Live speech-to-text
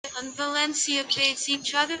and Valencia face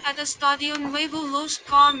each other at Estadio Nuevo Los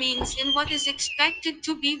Carmines in what is expected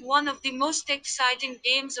to be one of the most exciting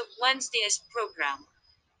games of Wednesday's program.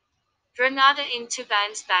 Granada into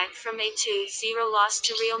bounce back from a 2-0 loss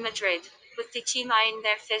to Real Madrid, with the team eyeing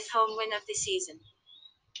their fifth home win of the season.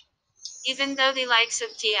 Even though the likes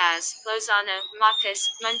of Diaz, Lozano, Marcus,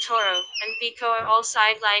 Montoro, and Vico are all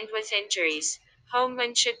sidelined with injuries, home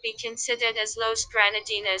win should be considered as Los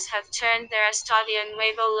Granadinos have turned their Estadio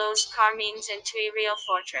Nuevo Los Carmines into a real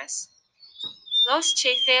fortress. Los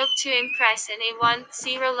Che failed to impress in a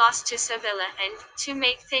 1-0 loss to Sevilla and, to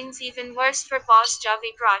make things even worse for boss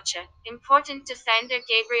Javi Gracia, important defender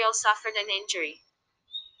Gabriel suffered an injury.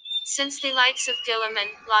 Since the likes of Gilliman,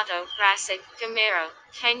 Lotto, Rasic, Gamero,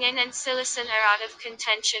 Kenyan and Silicen are out of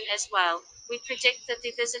contention as well, we predict that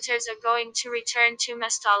the visitors are going to return to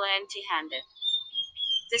Mestalla empty-handed.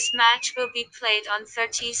 This match will be played on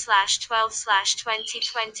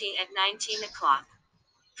 30/12/2020 at 19 o'clock.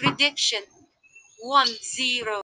 Prediction 1-0.